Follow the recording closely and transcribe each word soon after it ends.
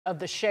of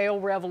the shale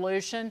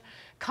revolution,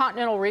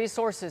 Continental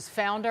Resources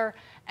founder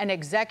and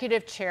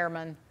executive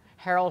chairman,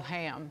 Harold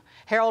Hamm.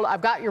 Harold,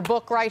 I've got your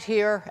book right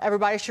here.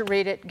 Everybody should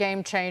read it,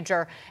 Game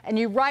Changer. And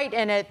you write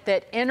in it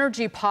that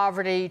energy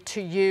poverty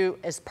to you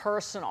is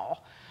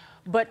personal,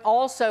 but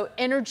also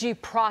energy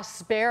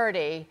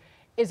prosperity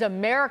is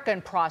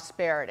American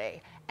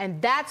prosperity,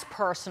 and that's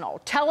personal.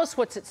 Tell us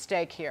what's at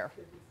stake here.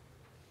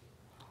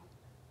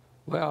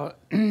 Well,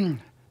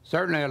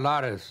 certainly a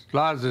lot is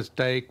at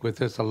stake with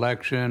this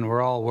election.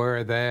 We're all aware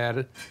of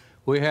that.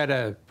 We had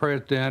a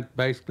president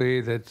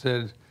basically that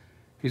said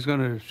he's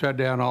going to shut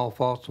down all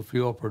fossil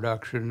fuel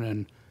production,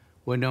 and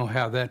we know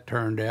how that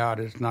turned out.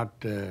 It's not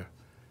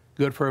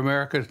good for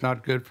America. It's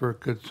not good for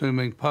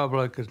consuming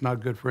public. It's not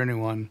good for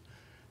anyone.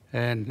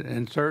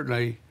 And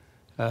certainly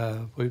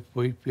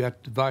we've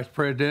got the vice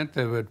president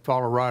that would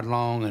follow right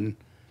along in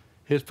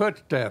his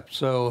footsteps.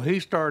 So he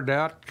started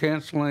out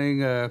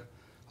canceling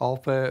all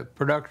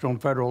production on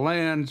federal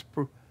lands,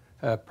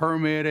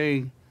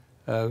 permitting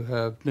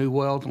new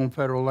wells on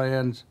federal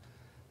lands,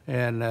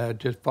 and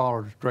just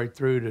followed straight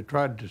through to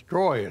try to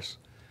destroy us.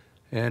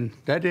 And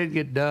that didn't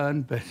get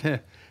done, but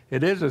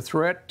it is a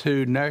threat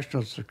to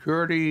national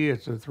security.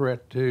 It's a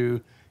threat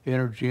to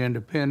energy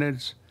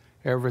independence,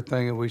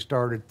 everything that we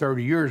started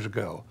 30 years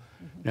ago.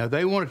 Mm-hmm. Now,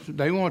 they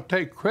want to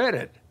take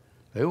credit.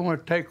 They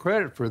want to take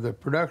credit for the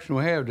production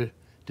we have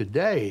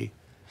today,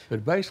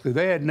 but basically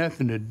they had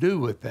nothing to do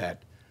with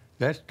that.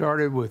 That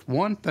started with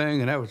one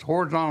thing, and that was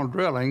horizontal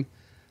drilling,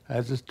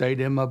 as it's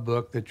stated in my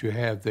book that you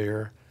have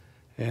there,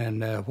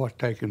 and what's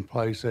taken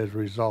place as a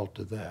result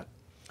of that.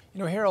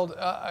 You know, Harold,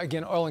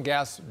 again, oil and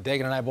gas,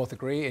 Dagan and I both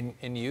agree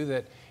in you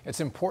that it's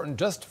important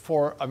just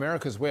for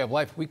America's way of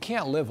life. We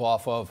can't live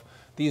off of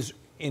these,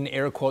 in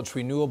air quotes,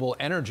 renewable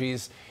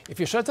energies. If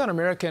you shut down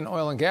American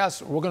oil and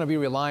gas, we're going to be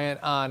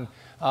reliant on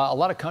a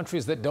lot of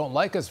countries that don't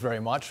like us very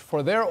much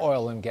for their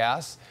oil and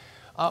gas.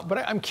 But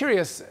I'm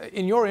curious,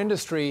 in your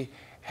industry,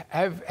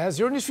 has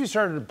your industry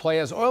started to play,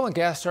 has oil and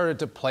gas started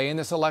to play in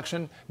this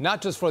election,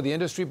 not just for the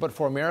industry, but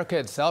for America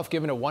itself,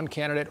 given it one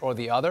candidate or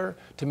the other,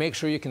 to make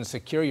sure you can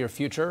secure your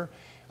future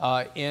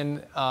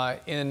in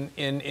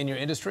your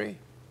industry?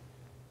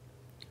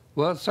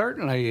 Well,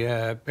 certainly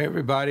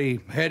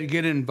everybody had to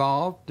get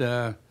involved.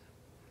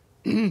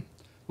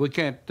 We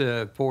can't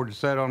afford to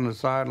sit on the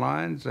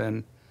sidelines,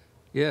 and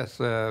yes,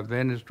 the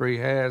industry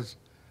has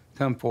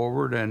come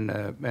forward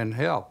and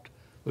helped.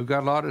 We've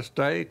got a lot at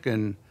stake,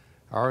 and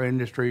our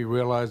industry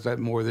realized that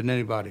more than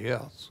anybody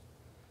else.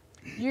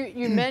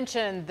 You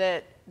mentioned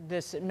that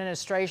this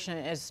administration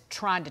is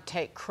trying to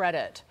take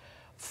credit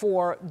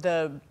for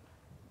the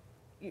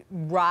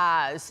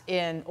rise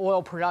in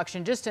oil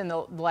production just in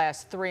the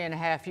last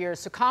 3.5 years.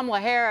 So Kamala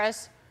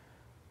Harris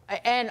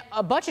and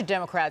a bunch of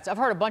Democrats, I've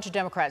heard a bunch of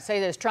Democrats say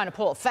this, trying to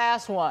pull a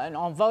fast one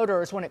on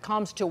voters when it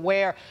comes to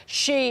where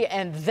she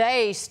and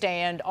they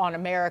stand on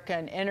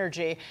American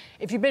energy.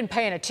 If you've been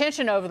paying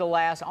attention over the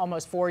last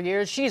almost 4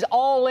 years, she's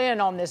all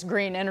in on this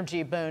green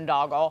energy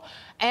boondoggle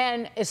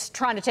and is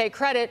trying to take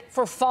credit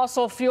for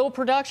fossil fuel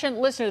production.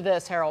 Listen to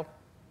this, Harold.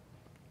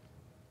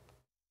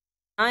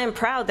 I am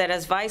proud that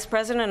as Vice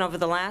President over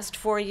the last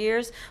 4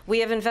 years, we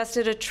have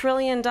invested $1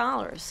 trillion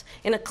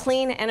in a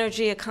clean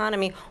energy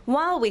economy,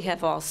 while we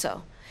have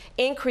also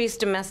increased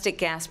domestic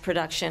gas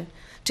production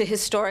to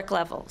historic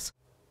levels.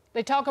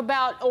 They talk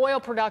about oil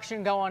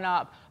production going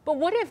up, but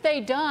what have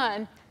they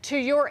done to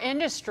your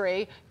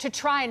industry to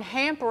try and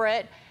hamper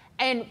it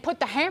and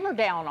put the hammer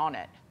down on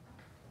it?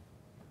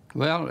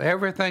 Well,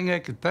 everything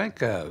they could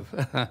think of.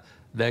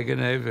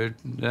 They've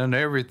done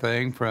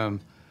everything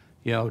from,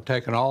 you know,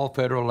 taking all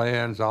federal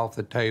lands off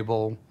the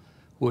table,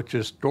 which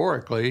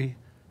historically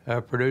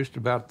produced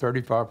about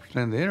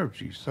 35% of the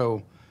energy.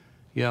 So,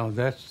 you know,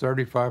 that's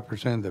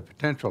 35% of the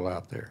potential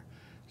out there.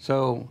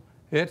 So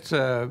it's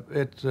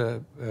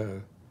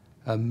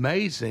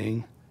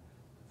amazing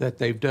that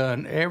they've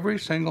done every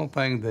single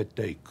thing that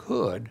they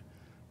could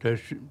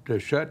to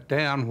shut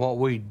down what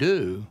we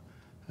do.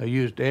 They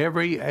used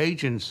every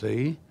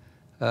agency,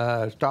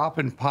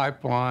 stopping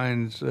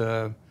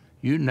pipelines,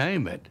 you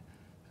name it.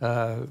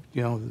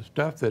 You know, the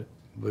stuff that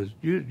was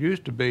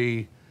used to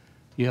be,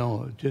 you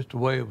know, just the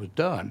way it was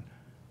done,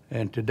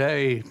 and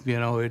today, you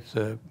know, it's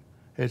an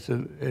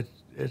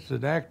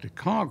act of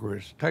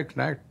Congress. It takes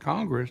an act of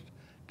Congress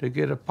to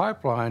get a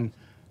pipeline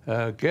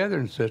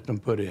gathering system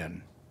put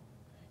in.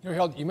 You know,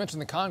 Harold, you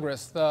mentioned the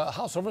Congress. The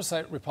House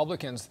Oversight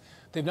Republicans,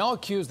 they've now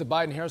accused the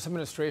Biden-Harris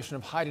administration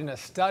of hiding a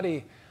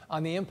study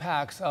on the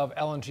impacts of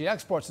LNG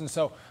exports. And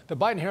so the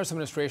Biden-Harris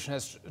administration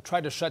has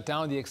tried to shut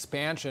down the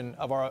expansion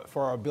of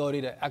for our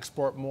ability to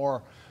export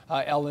more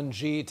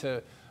LNG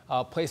to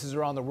places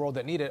around the world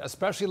that need it,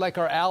 especially like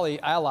our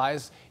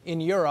allies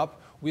in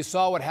Europe. We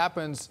saw what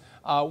happens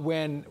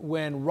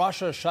when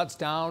Russia shuts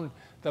down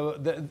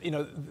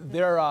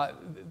their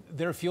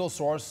fuel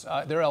source,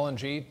 their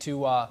LNG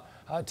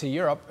to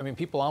Europe. I mean,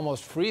 people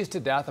almost freeze to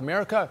death.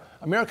 America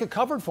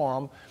covered for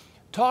them.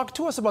 Talk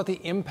to us about the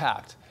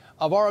impact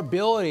of our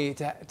ability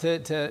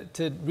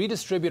to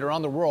redistribute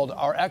around the world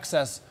our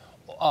excess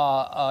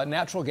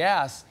natural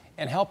gas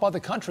and help other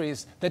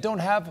countries that don't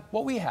have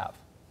what we have?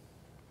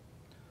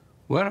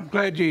 Well, I'm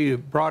glad you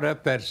brought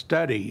up that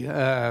study.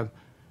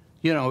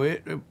 You know,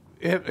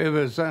 it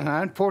was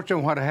unfortunate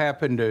what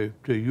happened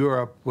to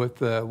Europe with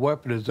the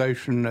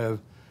weaponization of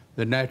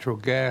the natural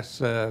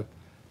gas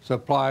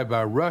supply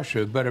by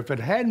Russia. But if it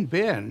hadn't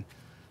been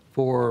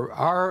for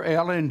our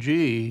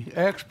LNG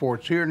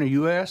exports here in the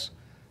U.S.,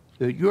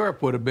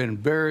 Europe would have been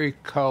very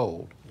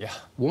cold. Yeah.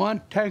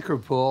 One tanker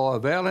full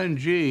of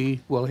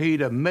LNG will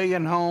heat 1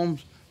 million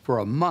homes for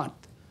a month.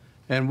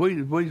 And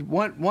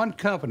one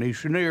company,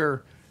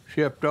 Cheniere,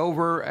 shipped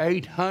over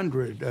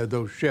 800 of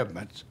those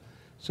shipments.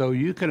 So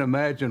you can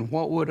imagine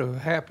what would have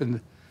happened,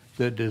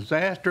 the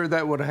disaster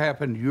that would have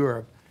happened to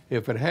Europe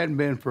if it hadn't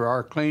been for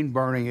our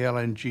clean-burning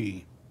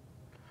LNG.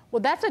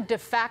 Well, that's a de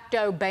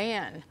facto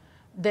ban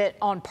that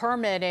on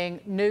permitting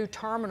new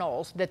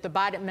terminals that the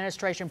Biden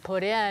administration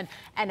put in,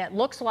 and it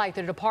looks like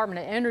the Department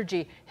of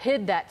Energy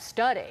hid that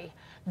study.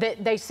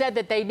 That they said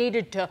that they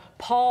needed to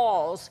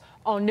pause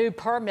on new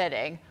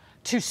permitting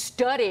to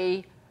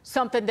study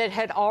something that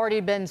had already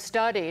been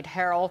studied.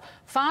 Harold,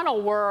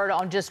 final word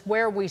on just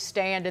where we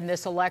stand in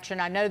this election.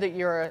 I know that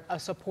you're a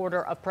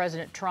supporter of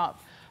President Trump.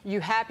 Are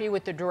you happy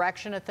with the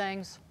direction of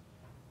things?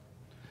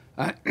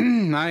 I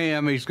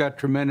am. He's got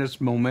tremendous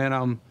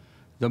momentum.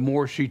 The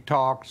more she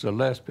talks, the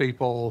less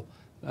people,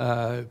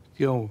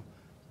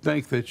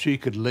 think that she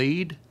could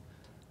lead.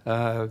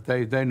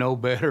 They know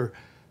better.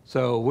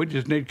 So we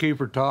just need to keep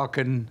her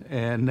talking.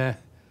 And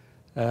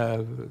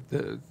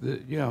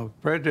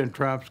President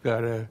Trump's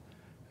got a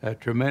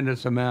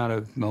tremendous amount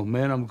of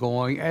momentum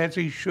going, as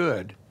he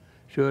should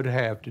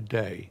have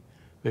today,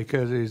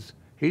 because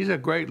he's a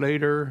great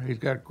leader. He's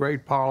got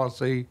great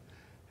policy,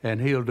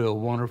 and he'll do a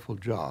wonderful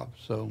job.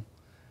 So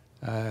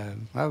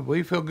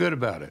we feel good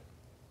about it.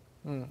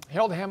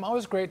 Harold Hamm,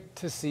 always great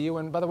to see you.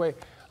 And by the way,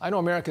 I know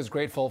America is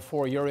grateful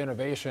for your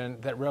innovation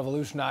that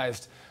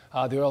revolutionized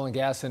the oil and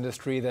gas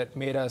industry, that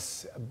made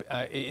us,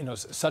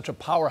 such a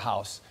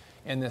powerhouse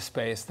in this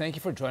space. Thank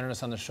you for joining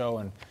us on the show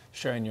and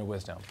sharing your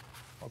wisdom.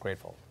 We're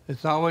grateful.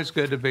 It's always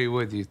good to be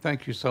with you.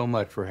 Thank you so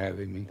much for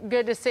having me.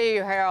 Good to see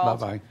you, Harold.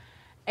 Bye-bye.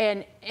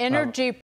 And energy